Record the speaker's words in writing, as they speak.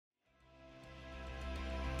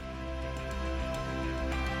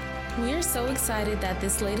We are so excited that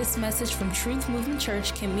this latest message from Truth Movement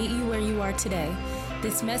Church can meet you where you are today.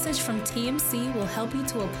 This message from TMC will help you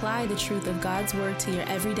to apply the truth of God's Word to your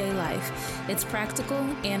everyday life. It's practical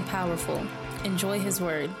and powerful. Enjoy His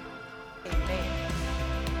Word. Amen.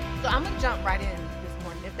 So I'm going to jump right in this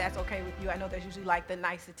morning, if that's okay with you. I know there's usually like the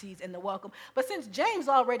niceties and the welcome. But since James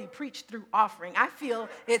already preached through offering, I feel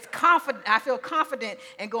confident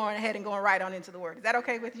in going ahead and going right on into the Word. Is that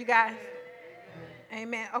okay with you guys?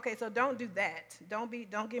 Amen. Okay, so don't do that.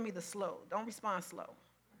 Don't give me the slow. Don't respond slow.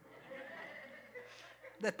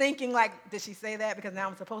 The thinking like, did she say that because now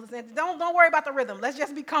I'm supposed to say it? Don't worry about the rhythm. Let's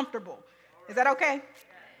just be comfortable. Is that okay?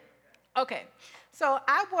 Okay. So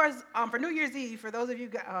I was, for New Year's Eve, for those of you,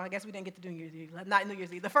 I guess we didn't get to do New Year's Eve, not New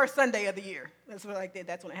Year's Eve, the first Sunday of the year. That's what I did.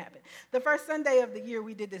 That's when it happened. The first Sunday of the year,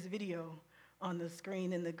 we did this video on the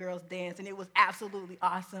screen and the girls danced, and it was absolutely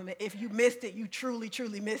awesome. If you missed it, you truly,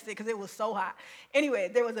 truly missed it because it was so hot.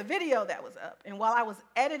 Anyway, there was a video that was up, and while I was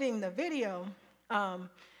editing the video,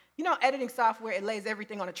 editing software, it lays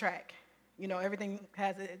everything on a track. You know, everything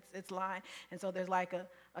has its line, and so there's like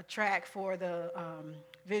a track for the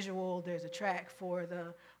visual, there's a track for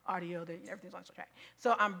the audio, everything's on a track.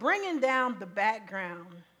 So I'm bringing down the background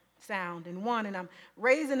sound in one, and I'm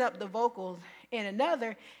raising up the vocals in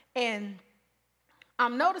another, and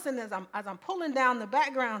I'm noticing as I'm pulling down the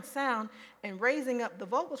background sound and raising up the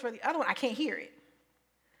vocals for the other one, I can't hear it.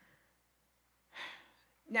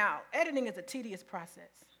 Now, editing is a tedious process.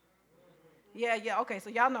 Yeah, okay, so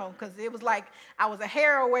y'all know, because it was like I was a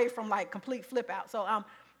hair away from like complete flip out. So I'm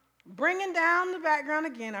bringing down the background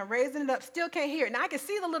again, I'm raising it up, still can't hear it. Now I can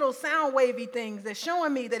see the little sound wavy things that's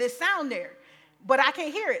showing me that it's sound there, but I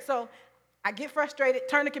can't hear it. So I get frustrated,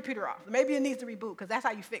 turn the computer off. Maybe it needs to reboot, because that's how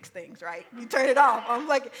you fix things, right? You turn it off.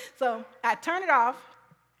 So I turn it off,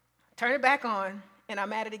 turn it back on, and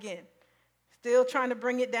I'm at it again. Still trying to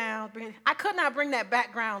bring it down. I could not bring that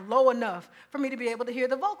background low enough for me to be able to hear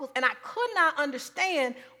the vocals, and I could not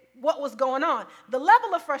understand what was going on. The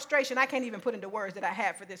level of frustration, I can't even put into words that I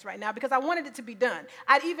have for this right now, because I wanted it to be done.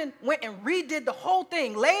 I even went and redid the whole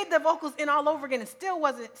thing, laid the vocals in all over again, and still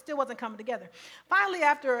wasn't coming together. Finally,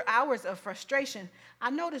 after hours of frustration,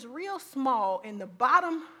 I noticed real small in the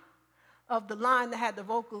bottom of the line that had the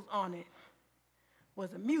vocals on it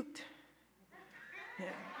was a mute. Yeah.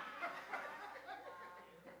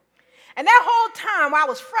 And that whole time, while I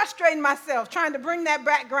was frustrating myself, trying to bring that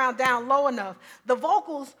background down low enough, the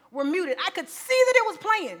vocals were muted. I could see that it was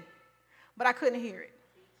playing, but I couldn't hear it.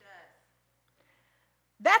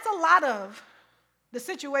 That's a lot of the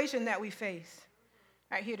situation that we face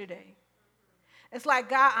right here today. It's like,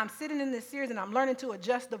 God, I'm sitting in this series and I'm learning to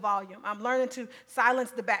adjust the volume. I'm learning to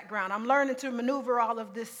silence the background. I'm learning to maneuver all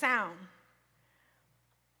of this sound,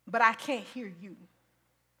 but I can't hear you.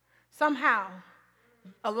 Somehow,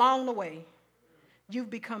 along the way, you've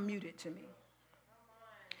become muted to me.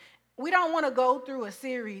 We don't want to go through a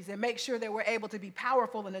series and make sure that we're able to be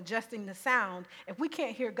powerful in adjusting the sound. If we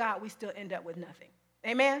can't hear God, we still end up with nothing.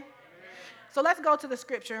 Amen? Amen. So let's go to the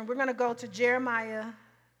scripture, and we're going to go to Jeremiah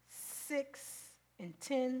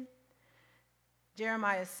 6:10.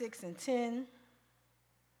 Jeremiah 6:10.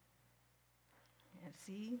 And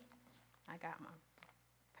see, I got my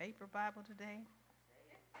paper Bible today.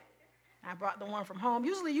 I brought the one from home.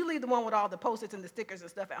 Usually you leave the one with all the Post-its and the stickers and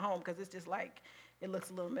stuff at home because it's just like, it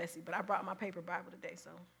looks a little messy. But I brought my paper Bible today,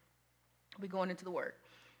 so we're going into the Word.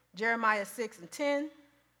 Jeremiah 6:10.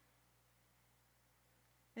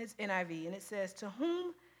 It's NIV, and it says, To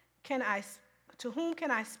whom can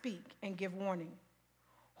I speak and give warning?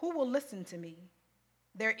 Who will listen to me?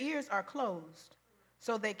 Their ears are closed,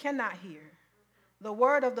 so they cannot hear. The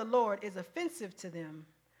word of the Lord is offensive to them.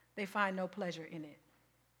 They find no pleasure in it.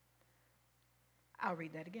 I'll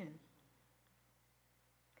read that again.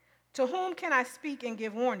 To whom can I speak and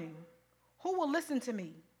give warning? Who will listen to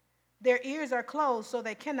me? Their ears are closed, so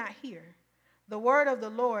they cannot hear. The word of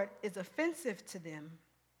the Lord is offensive to them.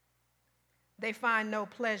 They find no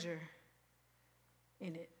pleasure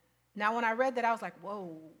in it. Now, when I read that, I was like,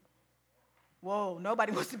 whoa,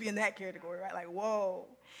 nobody wants to be in that category, right? Like, whoa.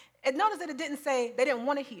 And notice that it didn't say they didn't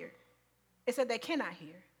want to hear. It said they cannot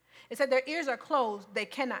hear. It said their ears are closed, they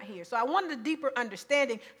cannot hear. So I wanted a deeper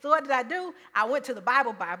understanding. So what did I do? I went to the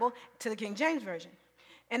Bible, to the King James Version.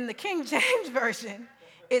 And in the King James Version,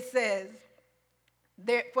 it says,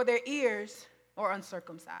 for their ears are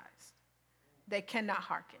uncircumcised. They cannot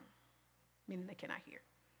hearken, meaning they cannot hear.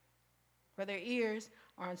 For their ears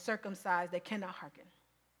are uncircumcised, they cannot hearken.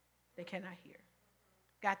 They cannot hear.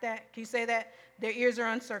 Got that? Can you say that? Their ears are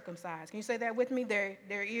uncircumcised. Can you say that with me? Their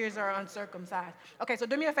ears are uncircumcised. Okay, so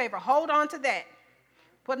do me a favor. Hold on to that.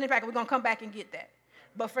 Put it in your packet. We're going to come back and get that.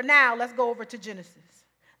 But for now, let's go over to Genesis.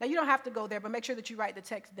 Now, you don't have to go there, but make sure that you write the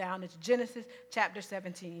text down. It's Genesis chapter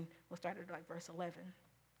 17. We'll start at like verse 11.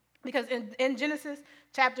 Because in Genesis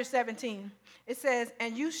chapter 17, it says,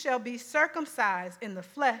 "And you shall be circumcised in the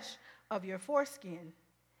flesh of your foreskin,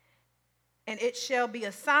 and it shall be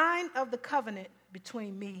a sign of the covenant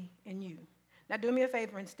between me and you." Now, do me a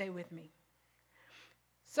favor and stay with me.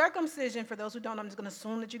 Circumcision, for those who don't know, I'm just going to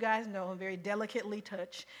assume that you guys know and very delicately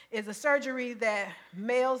touch, is a surgery that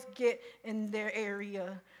males get in their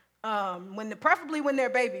area, preferably when they're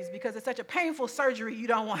babies, because it's such a painful surgery, you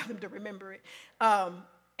don't want them to remember it.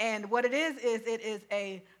 And what it is it is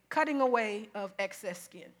a cutting away of excess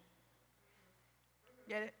skin.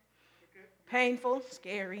 Get it? Painful,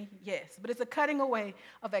 scary, yes. But it's a cutting away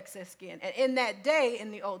of excess skin. And in that day, in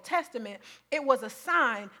the Old Testament, it was a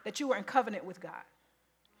sign that you were in covenant with God.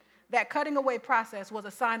 That cutting away process was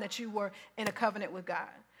a sign that you were in a covenant with God.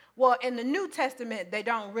 Well, in the New Testament, they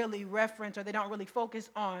don't really reference or they don't really focus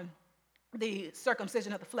on the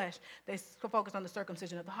circumcision of the flesh. They focus on the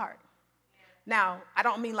circumcision of the heart. Now, I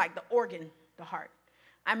don't mean like the organ, the heart.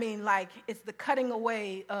 I mean like it's the cutting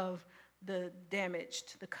away of the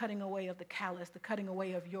damaged, the cutting away of the callous, the cutting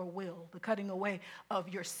away of your will, the cutting away of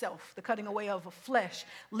yourself, the cutting away of a flesh,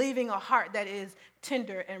 leaving a heart that is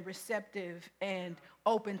tender and receptive and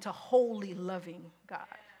open to wholly loving God.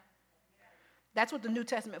 That's what the New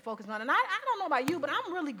Testament focuses on. And I don't know about you, but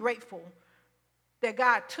I'm really grateful that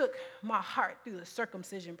God took my heart through the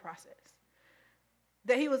circumcision process.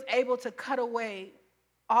 That he was able to cut away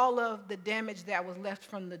all of the damage that was left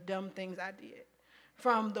from the dumb things I did,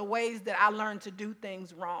 from the ways that I learned to do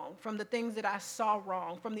things wrong, from the things that I saw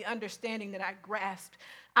wrong, from the understanding that I grasped.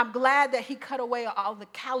 I'm glad that he cut away all the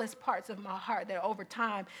callous parts of my heart that over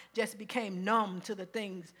time just became numb to the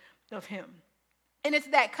things of him. And it's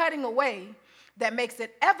that cutting away that makes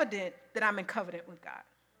it evident that I'm in covenant with God.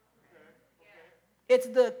 It's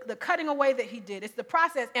the cutting away that he did. It's the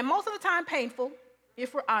process, and most of the time painful.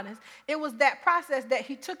 If we're honest, it was that process that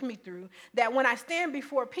he took me through, that when I stand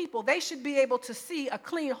before people, they should be able to see a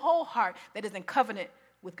clean, whole heart that is in covenant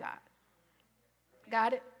with God.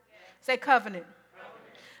 Got it? Say covenant.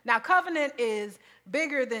 Now, covenant is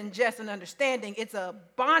bigger than just an understanding. It's a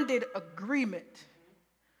bonded agreement,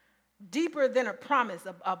 deeper than a promise.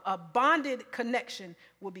 A bonded connection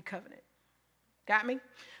will be covenant. Got me?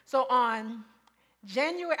 So on I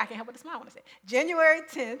can't help but to smile when I say January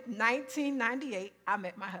 10th, 1998, I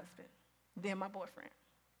met my husband, then my boyfriend.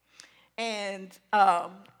 And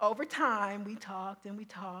over time, we talked,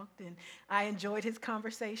 and I enjoyed his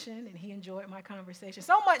conversation, and he enjoyed my conversation.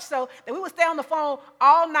 So much so that we would stay on the phone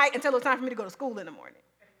all night until it was time for me to go to school in the morning.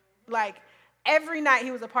 Like, every night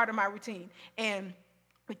he was a part of my routine. And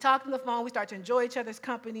we talked on the phone. We started to enjoy each other's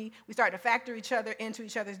company. We started to factor each other into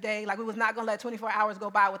each other's day. Like, we was not going to let 24 hours go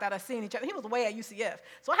by without us seeing each other. He was away at UCF.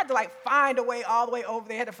 So I had to, find a way all the way over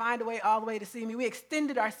there. I had to find a way all the way to see me. We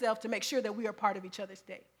extended ourselves to make sure that we were part of each other's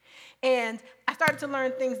day. And I started to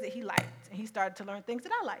learn things that he liked, and he started to learn things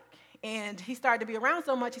that I like. And he started to be around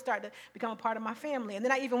so much, he started to become a part of my family. And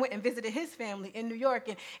then I even went and visited his family in New York,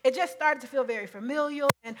 and it just started to feel very familial.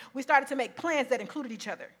 And we started to make plans that included each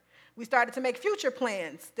other. We started to make future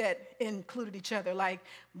plans that included each other, like,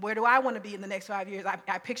 where do I want to be in the next 5 years?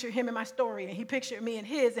 I pictured him in my story, and he pictured me in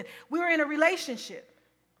his, and we were in a relationship.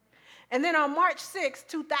 And then on March 6,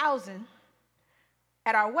 2000,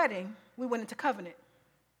 at our wedding, we went into covenant.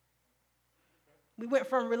 We went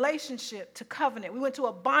from relationship to covenant. We went to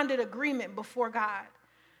a bonded agreement before God,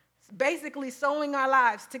 basically sewing our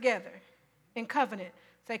lives together in covenant.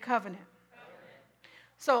 Say covenant.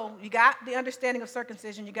 So you got the understanding of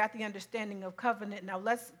circumcision, you got the understanding of covenant. Now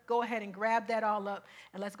let's go ahead and grab that all up,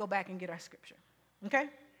 and let's go back and get our scripture. Okay?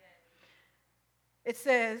 It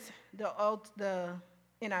says, the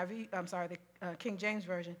King James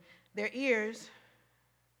Version, their ear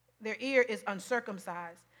is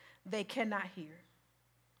uncircumcised, they cannot hear.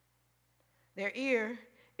 Their ear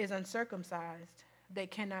is uncircumcised, they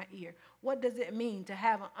cannot hear. What does it mean to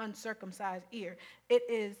have an uncircumcised ear? It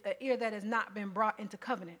is an ear that has not been brought into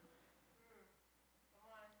covenant.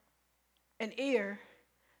 An ear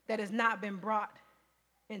that has not been brought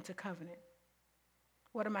into covenant.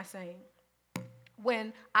 What am I saying?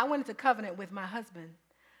 When I went into covenant with my husband,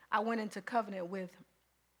 I went into covenant with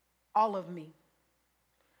all of me.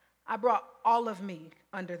 I brought all of me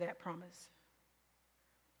under that promise.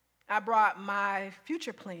 I brought my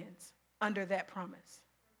future plans under that promise.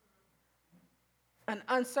 An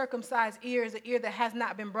uncircumcised ear is an ear that has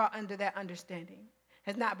not been brought under that understanding,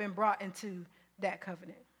 has not been brought into that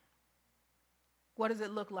covenant. What does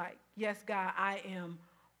it look like? Yes, God, I am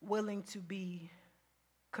willing to be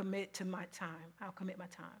commit to my time. I'll commit my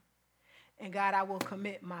time. And God, I will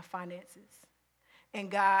commit my finances. And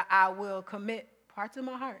God, I will commit parts of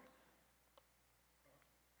my heart.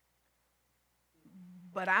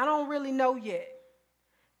 But I don't really know yet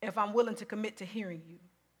if I'm willing to commit to hearing you.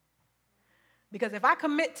 Because if I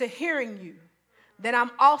commit to hearing you, then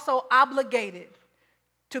I'm also obligated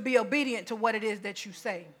to be obedient to what it is that you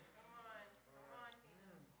say.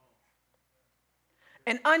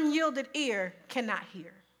 An unyielded ear cannot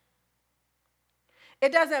hear.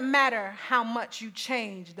 It doesn't matter how much you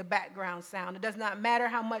change the background sound. It does not matter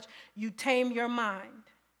how much you tame your mind.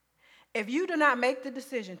 If you do not make the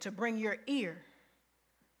decision to bring your ear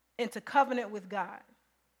into covenant with God,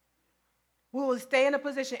 we will stay in a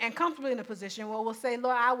position and comfortably in a position where we'll say,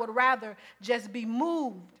 Lord, I would rather just be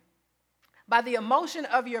moved by the emotion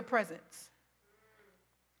of your presence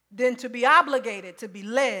than to be obligated to be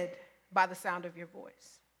led by the sound of your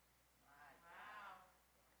voice.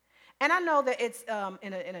 And I know that it's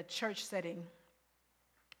in a church setting.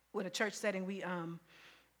 With a church setting,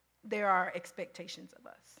 there are expectations of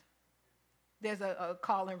us. There's a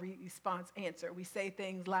call and response answer. We say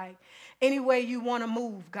things like, any way you want to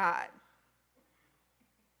move, God.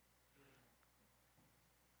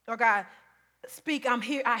 Or God, speak, I'm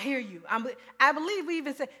here, I hear you. I believe we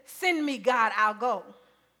even say, send me, God, I'll go.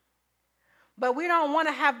 But we don't want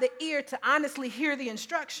to have the ear to honestly hear the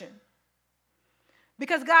instruction.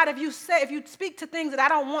 Because God, if you speak to things that I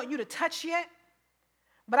don't want you to touch yet,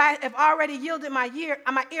 but I have already yielded my ear,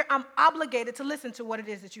 I'm obligated to listen to what it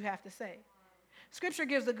is that you have to say. Scripture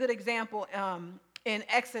gives a good example in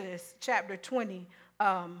Exodus chapter 20.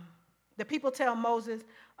 The people tell Moses,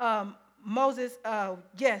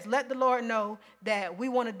 yes, let the Lord know that we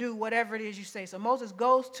want to do whatever it is you say. So Moses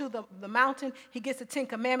goes to the mountain. He gets the 10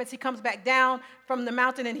 commandments. He comes back down from the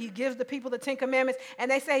mountain and he gives the people the 10 commandments. And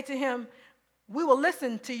they say to him, we will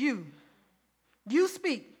listen to you. You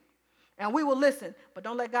speak and we will listen, but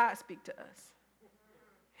don't let God speak to us.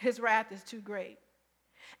 His wrath is too great.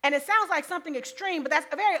 And it sounds like something extreme, but that's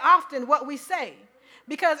very often what we say.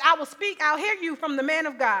 Because I will speak, I'll hear you from the man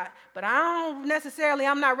of God, but I'm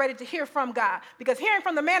not ready to hear from God. Because hearing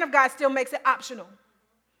from the man of God still makes it optional.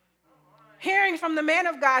 Hearing from the man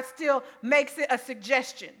of God still makes it a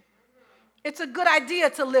suggestion. It's a good idea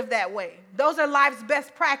to live that way. Those are life's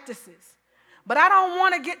best practices. But I don't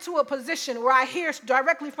want to get to a position where I hear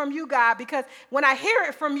directly from you, God, because when I hear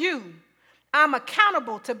it from you, I'm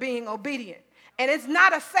accountable to being obedient. And it's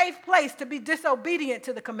not a safe place to be disobedient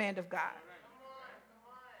to the command of God.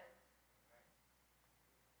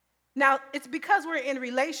 Now, it's because we're in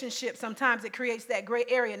relationships, sometimes it creates that gray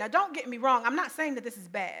area. Now, don't get me wrong. I'm not saying that this is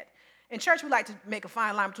bad. In church, we like to make a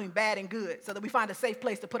fine line between bad and good so that we find a safe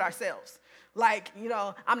place to put ourselves. Like,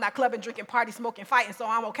 I'm not clubbing, drinking, party, smoking, fighting, so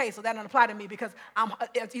I'm okay. So that doesn't apply to me because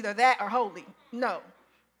it's either that or holy. No.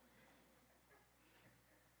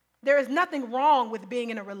 There is nothing wrong with being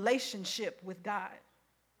in a relationship with God.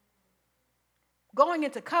 Going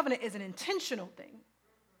into covenant is an intentional thing.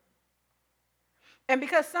 And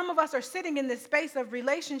because some of us are sitting in this space of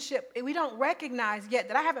relationship, we don't recognize yet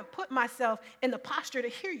that I haven't put myself in the posture to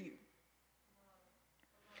hear you.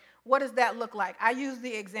 What does that look like? I use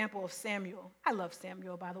the example of Samuel. I love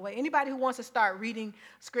Samuel, by the way. Anybody who wants to start reading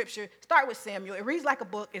scripture, start with Samuel. It reads like a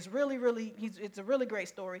book. It's it's a really great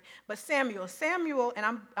story. But Samuel,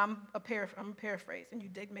 and I'm a paraphrase, and you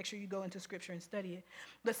make sure you go into scripture and study it.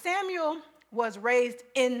 But Samuel was raised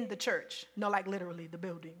in the church. No, like literally the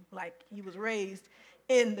building. Like he was raised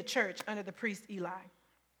in the church under the priest Eli.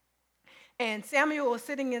 And Samuel was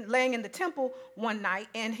laying in the temple one night,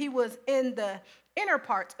 and he was in the inner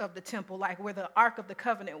part of the temple, like where the Ark of the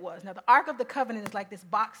Covenant was. Now, the Ark of the Covenant is like this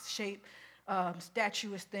box-shaped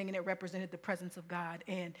statuesque thing, and it represented the presence of God.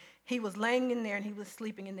 And he was laying in there, and he was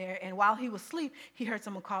sleeping in there. And while he was asleep, he heard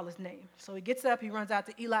someone call his name. So he gets up, he runs out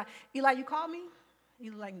to Eli. Eli, you called me?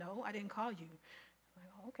 Eli's like, no, I didn't call you. I'm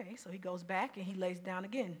like, okay. So he goes back, and he lays down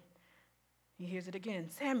again. He hears it again,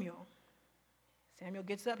 Samuel. Samuel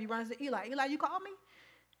gets up, he runs to Eli. Eli, you called me?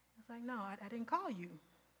 He's like, no, I didn't call you.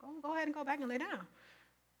 Go ahead and go back and lay down.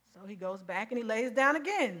 So he goes back and he lays down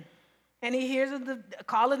again. And he hears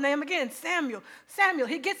call his name again, Samuel. Samuel,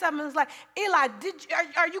 he gets up and is like, Eli,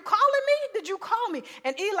 are you calling me? Did you call me?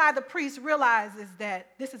 And Eli, the priest, realizes that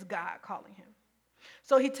this is God calling him.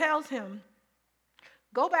 So he tells him,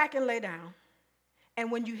 go back and lay down.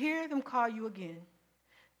 And when you hear them call you again,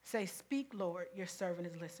 say, speak, Lord, your servant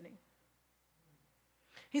is listening.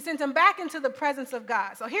 He sent him back into the presence of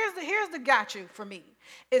God. So here's the got you for me,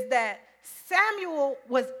 is that Samuel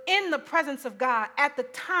was in the presence of God at the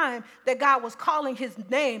time that God was calling his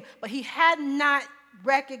name, but he had not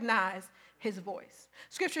recognized his voice.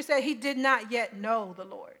 Scripture said he did not yet know the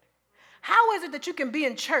Lord. How is it that you can be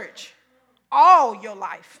in church all your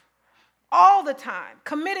life, all the time,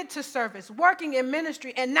 committed to service, working in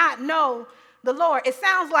ministry, and not know the Lord? It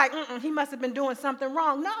sounds like he must have been doing something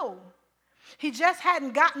wrong. No, he just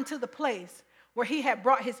hadn't gotten to the place where he had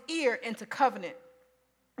brought his ear into covenant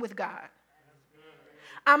with God.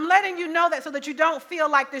 I'm letting you know that so that you don't feel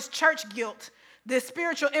like this church guilt, this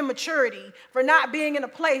spiritual immaturity for not being in a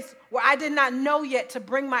place where I did not know yet to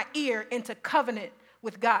bring my ear into covenant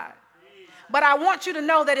with God. But I want you to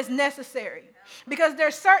know that it's necessary, because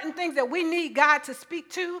there's certain things that we need God to speak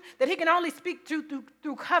to that he can only speak to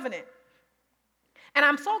through covenant. And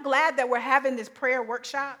I'm so glad that we're having this prayer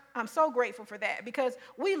workshop. I'm so grateful for that, because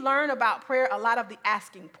we learn about prayer a lot of the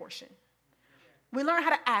asking portion. We learn how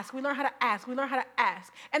to ask, we learn how to ask, we learn how to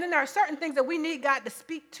ask. And then there are certain things that we need God to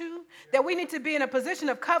speak to, that we need to be in a position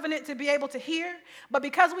of covenant to be able to hear. But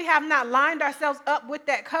because we have not lined ourselves up with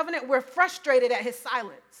that covenant, we're frustrated at his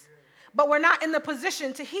silence. But we're not in the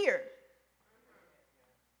position to hear.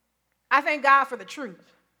 I thank God for the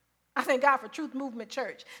truth. I thank God for Truth Movement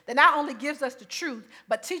Church, that not only gives us the truth,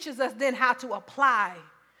 but teaches us then how to apply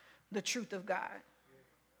the truth of God.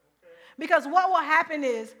 Because what will happen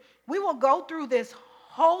is we will go through this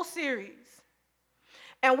whole series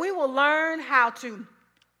and we will learn how to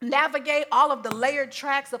navigate all of the layered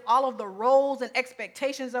tracks of all of the roles and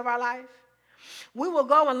expectations of our life. We will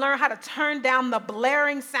go and learn how to turn down the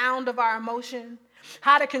blaring sound of our emotion,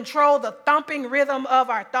 how to control the thumping rhythm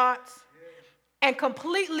of our thoughts, and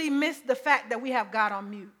completely miss the fact that we have God on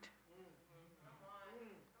mute.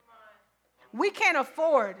 We can't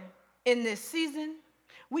afford in this season,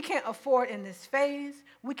 we can't afford in this phase,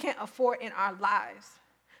 we can't afford in our lives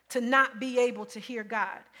to not be able to hear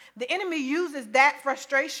God. The enemy uses that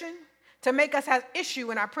frustration to make us have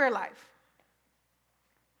issue in our prayer life.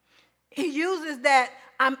 He uses that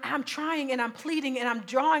I'm trying and I'm pleading and I'm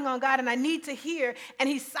drawing on God and I need to hear, and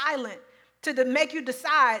he's silent to make you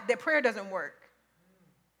decide that prayer doesn't work.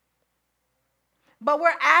 But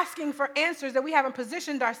we're asking for answers that we haven't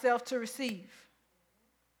positioned ourselves to receive.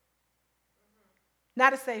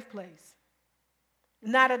 Not a safe place.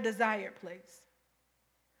 Not a desired place.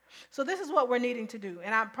 So this is what we're needing to do.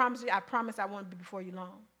 And I promise I won't be before you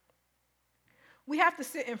long. We have to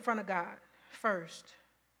sit in front of God first.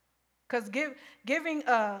 Because giving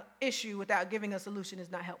an issue without giving a solution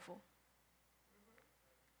is not helpful.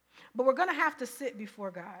 But we're going to have to sit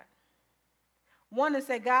before God. One, and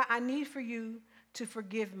say, God, I need for you to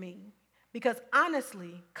forgive me. Because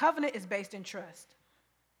honestly, covenant is based in trust.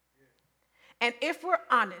 And if we're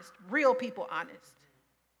honest, real people honest,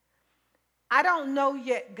 I don't know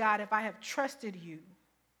yet, God, if I have trusted you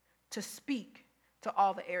to speak to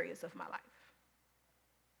all the areas of my life.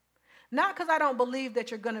 Not because I don't believe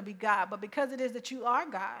that you're going to be God, but because it is that you are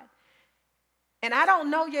God. And I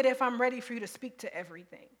don't know yet if I'm ready for you to speak to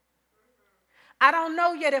everything. I don't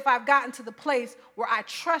know yet if I've gotten to the place where I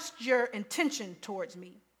trust your intention towards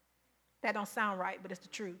me. That don't sound right, but it's the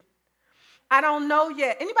truth. I don't know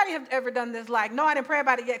yet. Anybody have ever done this? Like, no, I didn't pray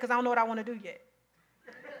about it yet because I don't know what I want to do yet.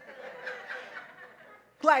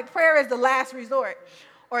 Like, prayer is the last resort.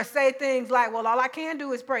 Or say things like, well, all I can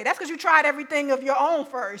do is pray. That's because you tried everything of your own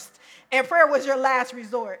first, and prayer was your last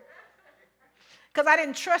resort. Because I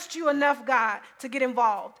didn't trust you enough, God, to get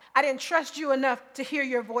involved. I didn't trust you enough to hear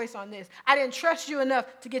your voice on this. I didn't trust you enough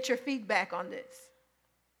to get your feedback on this.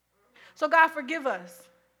 So God, forgive us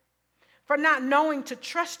for not knowing to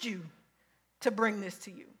trust you to bring this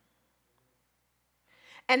to you.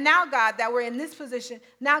 And now, God, that we're in this position,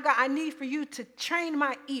 now, God, I need for you to train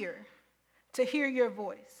my ear to hear your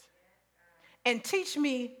voice and teach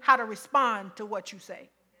me how to respond to what you say.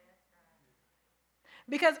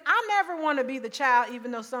 Because I never want to be the child,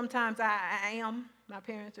 even though sometimes I am. My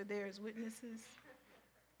parents are there as witnesses.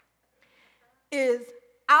 Is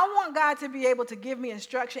I want God to be able to give me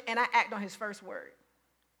instruction and I act on his first word.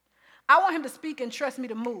 I want him to speak and trust me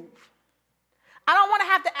to move. I don't want to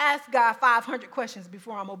have to ask God 500 questions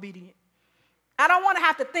before I'm obedient. I don't want to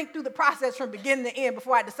have to think through the process from beginning to end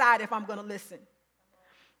before I decide if I'm going to listen.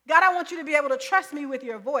 God, I want you to be able to trust me with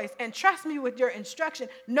your voice and trust me with your instruction,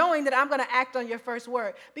 knowing that I'm going to act on your first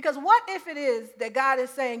word. Because what if it is that God is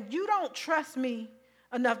saying, you don't trust me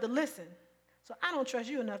enough to listen, so I don't trust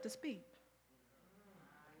you enough to speak?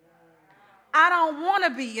 I don't want to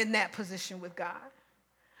be in that position with God.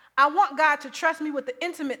 I want God to trust me with the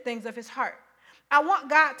intimate things of his heart. I want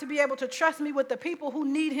God to be able to trust me with the people who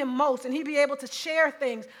need him most, and he be able to share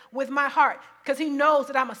things with my heart because he knows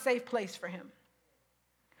that I'm a safe place for him.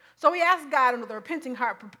 So we ask God with a repenting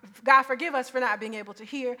heart, God, forgive us for not being able to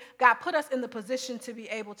hear. God, put us in the position to be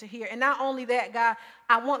able to hear. And not only that, God,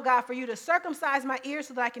 I want, God, for you to circumcise my ears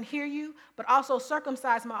so that I can hear you, but also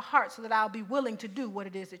circumcise my heart so that I'll be willing to do what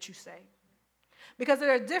it is that you say. Because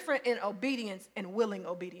there are different in obedience and willing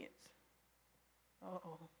obedience.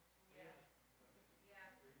 Uh-oh.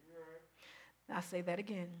 I'll say that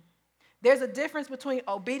again. There's a difference between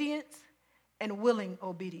obedience and willing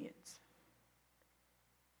obedience.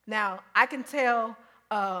 Now, I can tell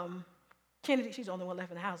Kennedy, she's the only one left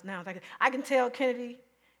in the house now. I can tell Kennedy,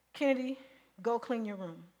 go clean your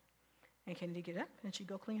room. And Kennedy get up and she'd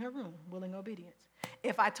go clean her room, willing obedience.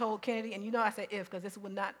 If I told Kennedy, and you know I say if because this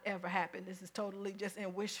would not ever happen. This is totally just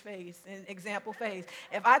in wish phase, in example phase.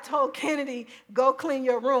 If I told Kennedy, go clean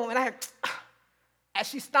your room, and as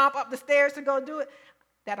she stomped up the stairs to go do it,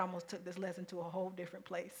 that almost took this lesson to a whole different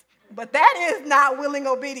place. But that is not willing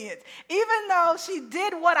obedience. Even though she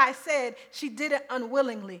did what I said, she did it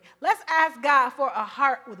unwillingly. Let's ask God for a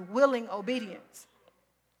heart with willing obedience.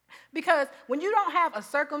 Because when you don't have a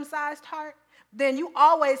circumcised heart, then you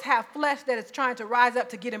always have flesh that is trying to rise up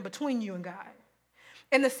to get in between you and God.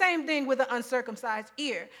 And the same thing with an uncircumcised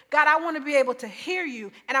ear. God, I want to be able to hear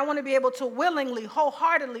you, and I want to be able to willingly,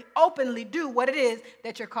 wholeheartedly, openly do what it is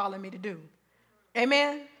that you're calling me to do.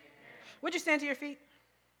 Amen? Would you stand to your feet?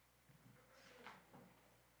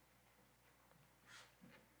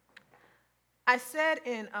 I said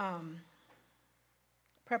in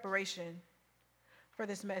preparation for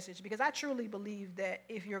this message, because I truly believe that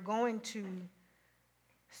if you're going to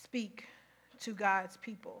speak to God's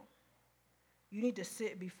people, you need to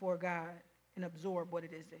sit before God and absorb what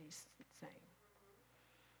it is that he's saying.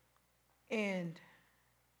 And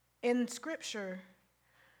in Scripture,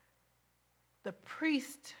 the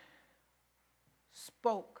priest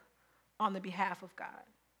spoke on the behalf of God.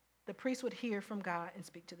 The priest would hear from God and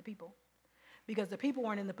speak to the people because the people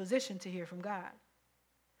weren't in the position to hear from God.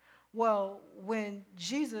 Well, when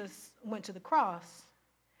Jesus went to the cross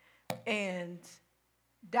and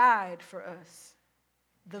died for us,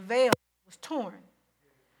 the veil was torn,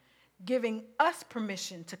 giving us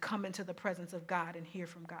permission to come into the presence of God and hear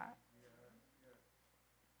from God.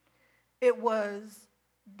 It was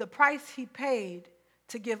the price he paid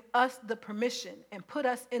to give us the permission and put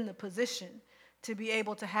us in the position to be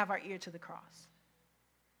able to have our ear to the cross.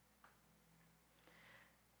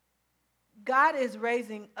 God is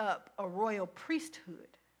raising up a royal priesthood.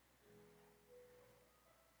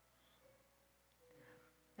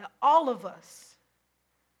 Now, all of us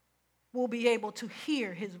will be able to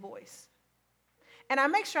hear his voice. And I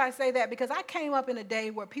make sure I say that because I came up in a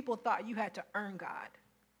day where people thought you had to earn God,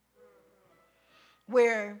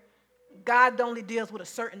 where God only deals with a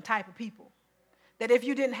certain type of people, that if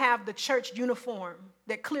you didn't have the church uniform,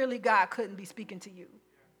 that clearly God couldn't be speaking to you,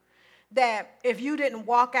 that if you didn't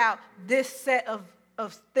walk out this set of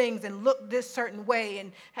things and look this certain way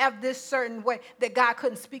and have this certain way, that God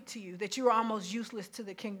couldn't speak to you, that you were almost useless to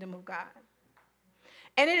the kingdom of God.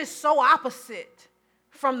 And it is so opposite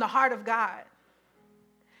from the heart of God.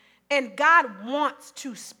 And God wants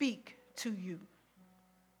to speak to you.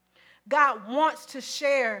 God wants to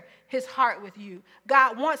share his heart with you.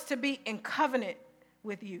 God wants to be in covenant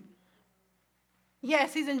with you.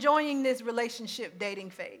 Yes, he's enjoying this relationship dating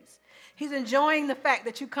phase. He's enjoying the fact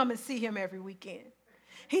that you come and see him every weekend.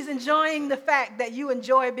 He's enjoying the fact that you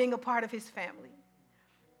enjoy being a part of his family.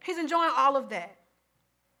 He's enjoying all of that.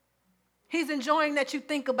 He's enjoying that you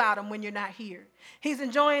think about him when you're not here. He's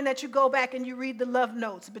enjoying that you go back and you read the love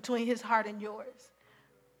notes between his heart and yours.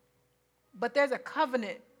 But there's a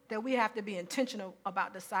covenant that we have to be intentional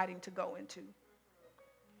about deciding to go into.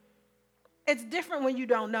 It's different when you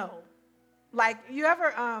don't know. Like, you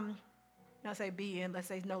ever, let's say be in, let's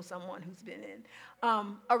say know someone who's been in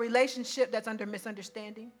a relationship that's under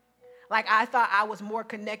misunderstanding. Like, I thought I was more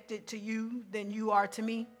connected to you than you are to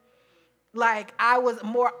me. Like, I was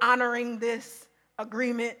more honoring this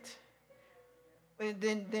agreement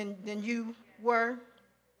than you were.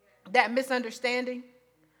 That misunderstanding.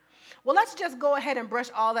 Well, let's just go ahead and brush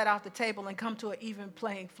all that off the table and come to an even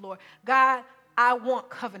playing floor. God, I want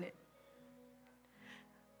covenant.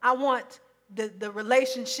 I want the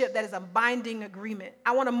relationship that is a binding agreement.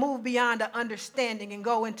 I want to move beyond the understanding and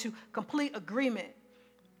go into complete agreement,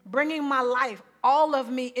 bringing my life, all of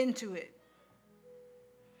me into it.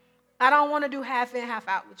 I don't want to do half in, half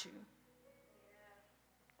out with you.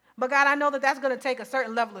 But God, I know that that's going to take a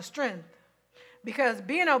certain level of strength. Because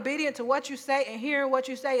being obedient to what you say and hearing what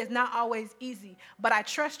you say is not always easy. But I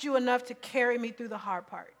trust you enough to carry me through the hard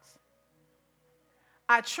parts.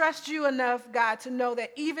 I trust you enough, God, to know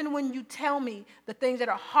that even when you tell me the things that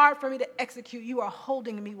are hard for me to execute, you are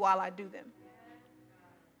holding me while I do them.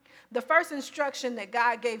 The first instruction that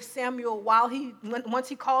God gave Samuel once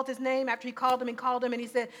he called his name, after he called him and he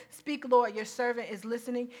said, "Speak, Lord, your servant is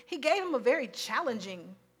listening." He gave him a very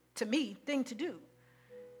challenging, to me, thing to do.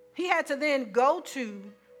 He had to then go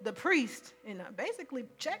to the priest and basically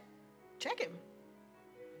check him.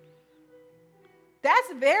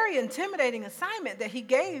 That's a very intimidating assignment that he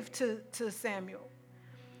gave to Samuel.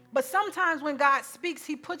 But sometimes when God speaks,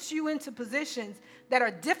 he puts you into positions that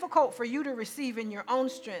are difficult for you to receive in your own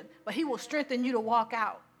strength, but he will strengthen you to walk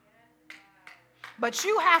out. But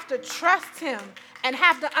you have to trust him and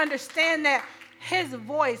have to understand that his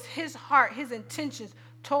voice, his heart, his intentions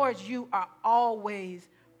towards you are always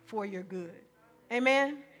for your good.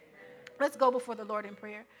 Amen? Let's go before the Lord in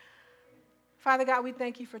prayer. Father God, we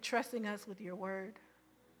thank you for trusting us with your word.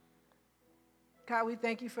 God, we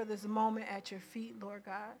thank you for this moment at your feet, Lord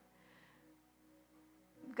God.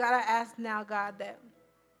 God, I ask now, God, that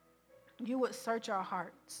you would search our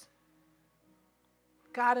hearts.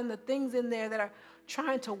 God, and the things in there that are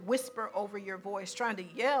trying to whisper over your voice, trying to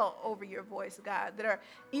yell over your voice, God, that are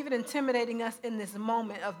even intimidating us in this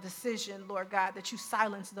moment of decision, Lord God, that you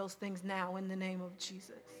silence those things now in the name of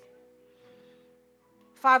Jesus.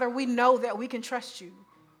 Father, we know that we can trust you.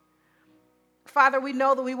 Father, we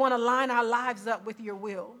know that we want to line our lives up with your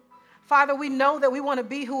will. Father, we know that we want to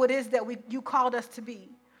be who it is that you called us to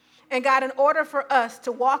be. And God, in order for us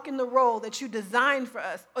to walk in the role that you designed for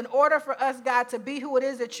us, in order for us, God, to be who it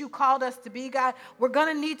is that you called us to be, God, we're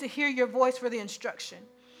going to need to hear your voice for the instruction.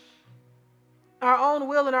 Our own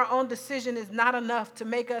will and our own decision is not enough to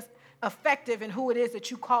make us effective in who it is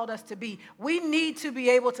that you called us to be. We need to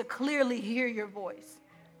be able to clearly hear your voice.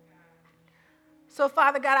 So,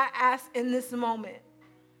 Father God, I ask in this moment,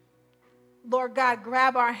 Lord God,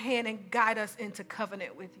 grab our hand and guide us into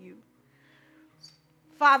covenant with you.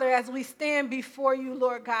 Father, as we stand before you,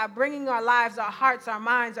 Lord God, bringing our lives, our hearts, our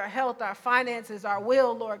minds, our health, our finances, our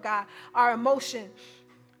will, Lord God, our emotion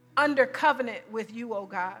under covenant with you, oh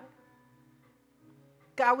God.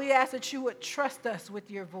 God, we ask that you would trust us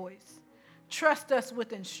with your voice. Trust us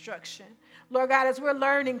with instruction. Lord God, as we're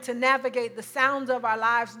learning to navigate the sounds of our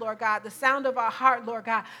lives, Lord God, the sound of our heart, Lord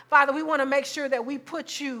God, Father, we want to make sure that we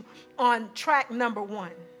put you on track number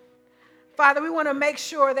one. Father, we want to make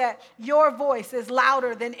sure that your voice is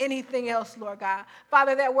louder than anything else, Lord God.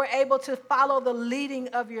 Father, that we're able to follow the leading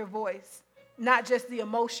of your voice, not just the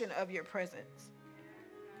emotion of your presence.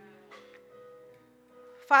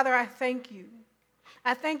 Father, I thank you.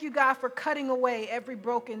 I thank you, God, for cutting away every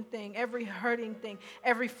broken thing, every hurting thing,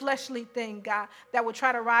 every fleshly thing, God, that will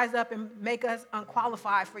try to rise up and make us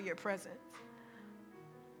unqualified for your presence.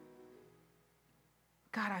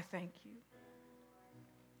 God, I thank you.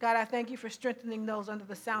 God, I thank you for strengthening those under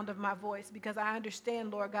the sound of my voice, because I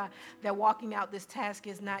understand, Lord God, that walking out this task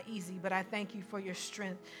is not easy, but I thank you for your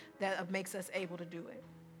strength that makes us able to do it.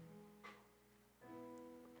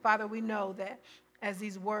 Father, we know that as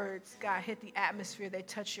these words, God, hit the atmosphere, they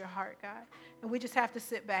touch your heart, God. And we just have to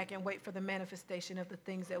sit back and wait for the manifestation of the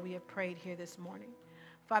things that we have prayed here this morning.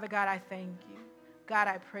 Father God, I thank you. God,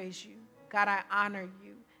 I praise you. God, I honor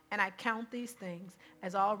you. And I count these things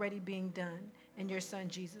as already being done in your Son,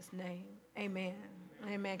 Jesus' name. Amen.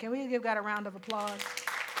 Amen. Can we give God a round of applause?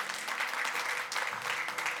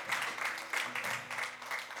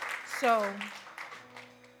 So,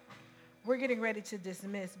 we're getting ready to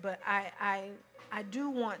dismiss, but I do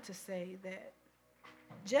want to say that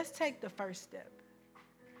just take the first step.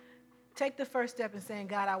 Take the first step in saying,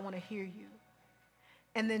 God, I want to hear you.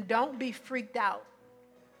 And then don't be freaked out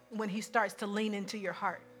when he starts to lean into your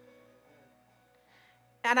heart.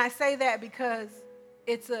 And I say that because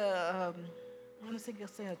it's I don't think you'll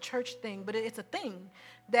say a church thing, but it's a thing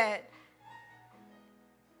that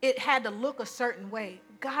it had to look a certain way.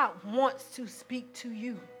 God wants to speak to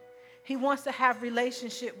you. He wants to have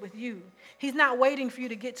relationship with you. He's not waiting for you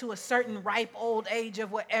to get to a certain ripe old age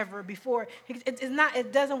of whatever before.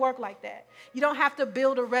 It doesn't work like that. You don't have to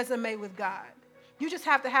build a resume with God. You just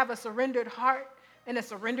have to have a surrendered heart and a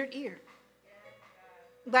surrendered ear.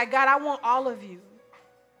 Like, God, I want all of you.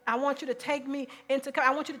 I want you to take me into, I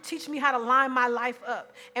want you to teach me how to line my life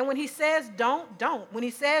up. And when he says don't, don't. When he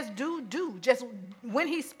says do, do. Just when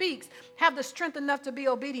he speaks, have the strength enough to be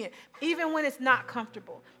obedient, even when it's not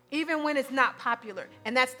comfortable, even when it's not popular.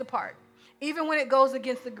 And that's the part. Even when it goes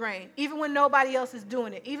against the grain, even when nobody else is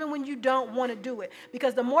doing it, even when you don't want to do it.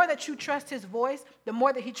 Because the more that you trust his voice, the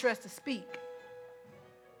more that he trusts to speak.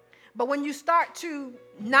 But when you start to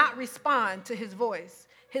not respond to his voice,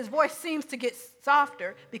 his voice seems to get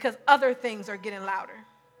softer because other things are getting louder.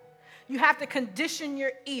 You have to condition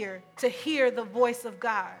your ear to hear the voice of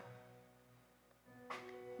God.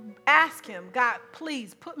 Ask him, God,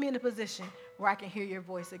 please put me in a position where I can hear your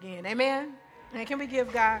voice again. Amen? And can we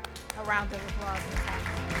give God a round of applause?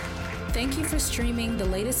 Thank you for streaming the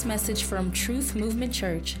latest message from Truth Movement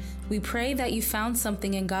Church. We pray that you found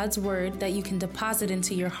something in God's Word that you can deposit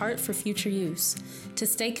into your heart for future use. To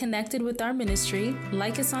stay connected with our ministry,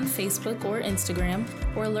 like us on Facebook or Instagram,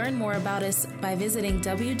 or learn more about us by visiting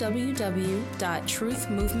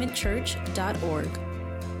www.truthmovementchurch.org.